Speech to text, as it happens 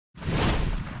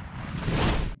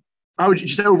how would you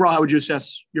just overall, how would you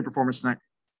assess your performance tonight?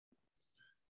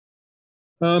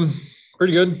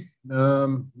 Pretty good.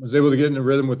 Was able to get in a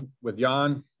rhythm with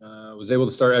Jan. Was able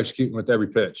to start executing with every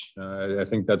pitch. I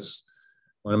think that's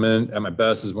when I'm in at my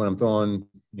best is when I'm throwing,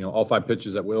 all 5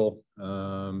 pitches at will.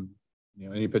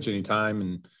 Any pitch, any time,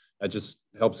 and that just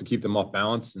helps to keep them off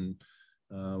balance. And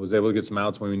was able to get some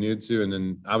outs when we needed to. And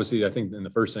then obviously, I think in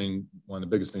the first inning, one of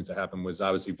the biggest things that happened was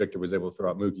obviously Victor was able to throw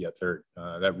out Mookie at third.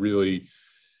 That really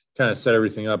kind of set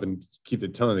everything up and keep the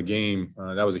tone of the game.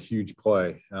 That was a huge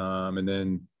play. And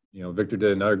then, Victor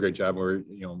did another great job where,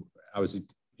 obviously,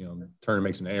 Turner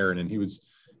makes an error, and then he was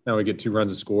now we get 2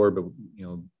 runs to score, but,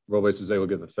 Robles was able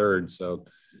to get the third. So,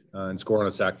 and score on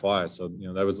a sac fly. So,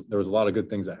 there was a lot of good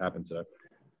things that happened today.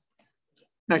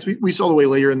 Next, we saw the way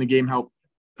later in the game how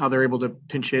they're able to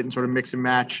pinch hit and sort of mix and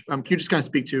match. Can you just kind of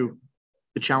speak to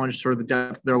the challenge, sort of the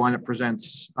depth their lineup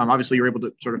presents? Obviously, you're able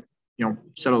to sort of,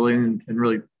 settle in and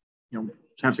really,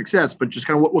 have success, but just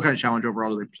kind of what kind of challenge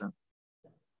overall do they present?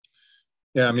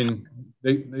 Yeah, I mean,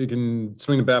 they can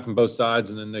swing the bat from both sides,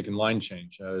 and then they can line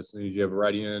change. As soon as you have a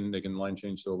righty in, they can line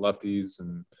change to the lefties,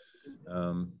 and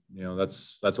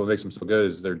that's what makes them so good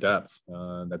is their depth.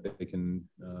 That they can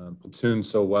platoon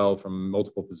so well from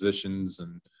multiple positions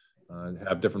and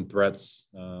have different threats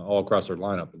all across their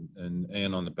lineup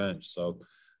and on the bench. So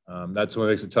that's what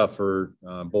makes it tough for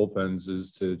bullpens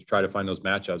is to try to find those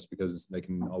matchups because they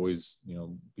can always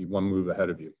be one move ahead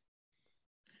of you.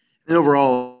 And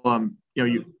overall,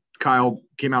 Kyle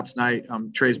came out tonight.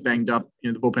 Trey's banged up.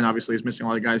 The bullpen obviously is missing a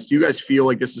lot of guys. Do you guys feel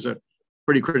like this is a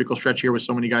pretty critical stretch here with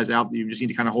so many guys out that you just need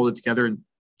to kind of hold it together and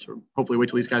sort of hopefully wait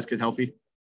till these guys get healthy?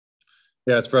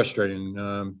 Yeah, it's frustrating.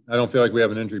 I don't feel like we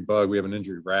have an injury bug. We have an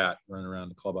injury rat running around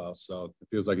the clubhouse. So it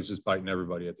feels like it's just biting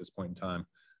everybody at this point in time.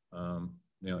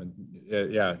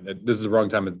 This is the wrong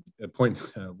time at point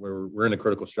where we're in a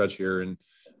critical stretch here, and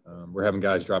we're having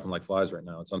guys dropping like flies right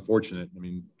now. It's unfortunate. I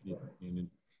mean,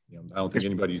 I don't think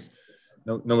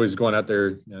nobody's going out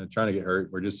there trying to get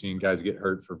hurt. We're just seeing guys get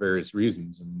hurt for various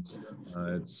reasons, and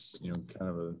it's kind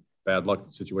of a bad luck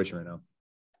situation right now.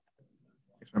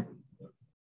 Thanks, man.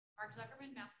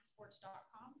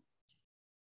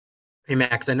 Hey,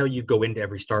 Max, I know you go into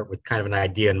every start with kind of an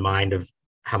idea in mind of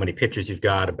how many pitches you've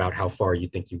got, about how far you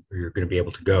think you're going to be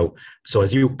able to go. So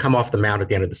as you come off the mound at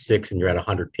the end of the 6th and you're at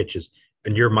 100 pitches,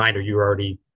 in your mind, are you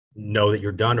already know that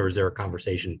you're done, or is there a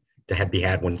conversation to be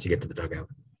had once you get to the dugout?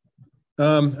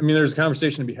 There's a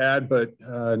conversation to be had, but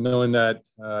knowing that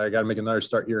I got to make another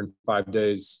start here in 5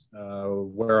 days,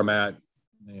 where I'm at,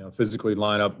 physically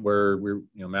line up where we're,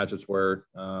 matchups where,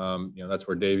 that's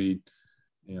where Davey,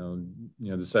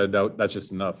 decided that's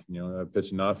just enough, I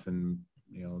pitched enough, and,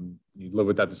 you live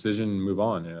with that decision and move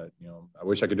on. I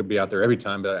wish I could be out there every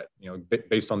time, but,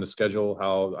 based on the schedule,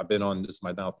 how I've been on, this is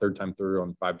my now 3rd time through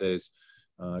on 5 days,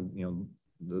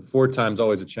 the 4th time is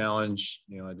always a challenge.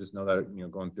 I just know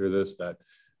that, going through this, that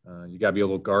you got to be a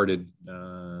little guarded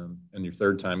in your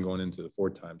 3rd time going into the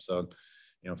 4th time. So,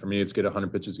 for me, it's get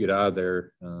 100 pitches, get out of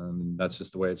there. That's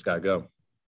just the way it's got to go.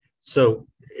 So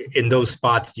in those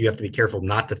spots, you have to be careful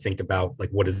not to think about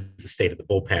like what is the state of the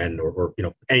bullpen or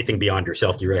anything beyond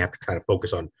yourself. You really have to kind of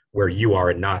focus on where you are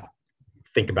and not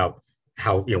think about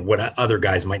how, what other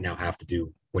guys might now have to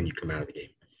do when you come out of the game.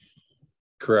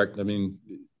 Correct. I mean,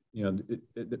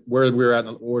 where we were at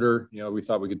in the order, we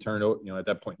thought we could turn it, at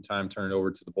that point in time, turn it over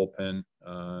to the bullpen.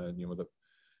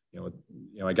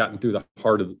 I gotten through the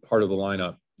heart of the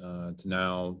lineup to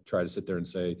now try to sit there and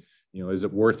say, is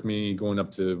it worth me going up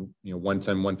to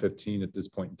 110, 115 at this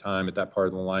point in time at that part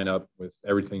of the lineup with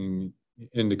everything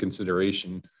into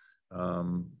consideration?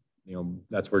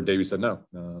 That's where Davey said no.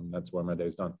 That's why my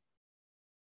day's done.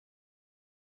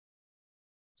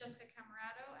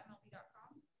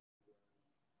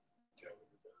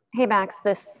 Hey, Max,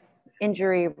 this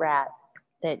injury rat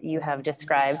that you have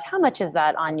described, how much is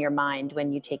that on your mind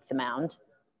when you take the mound?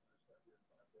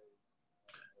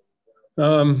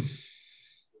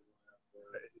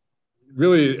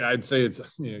 Really, I'd say it's,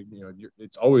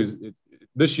 it's always,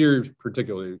 this year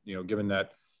particularly, given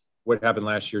that what happened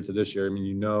last year to this year,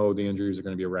 the injuries are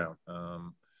going to be around.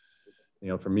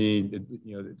 For me,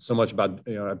 it's so much about,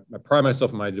 I pride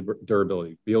myself in my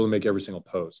durability, be able to make every single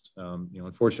post.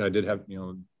 Unfortunately, I did have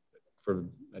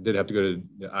to go to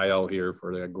the IL here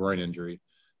for a groin injury.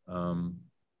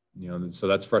 So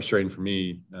that's frustrating for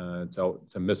me to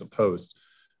miss a post.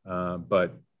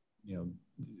 But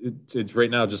it's right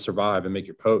now, just survive and make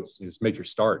your posts. Just make your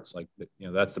starts.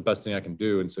 That's the best thing I can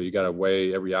do. And so you got to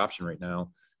weigh every option right now.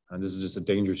 And this is just a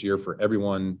dangerous year for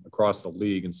everyone across the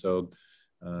league. And so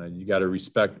you got to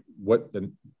respect what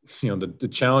the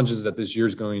challenges that this year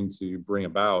is going to bring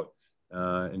about.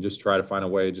 and just try to find a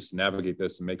way just to navigate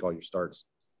this and make all your starts.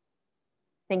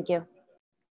 Thank you.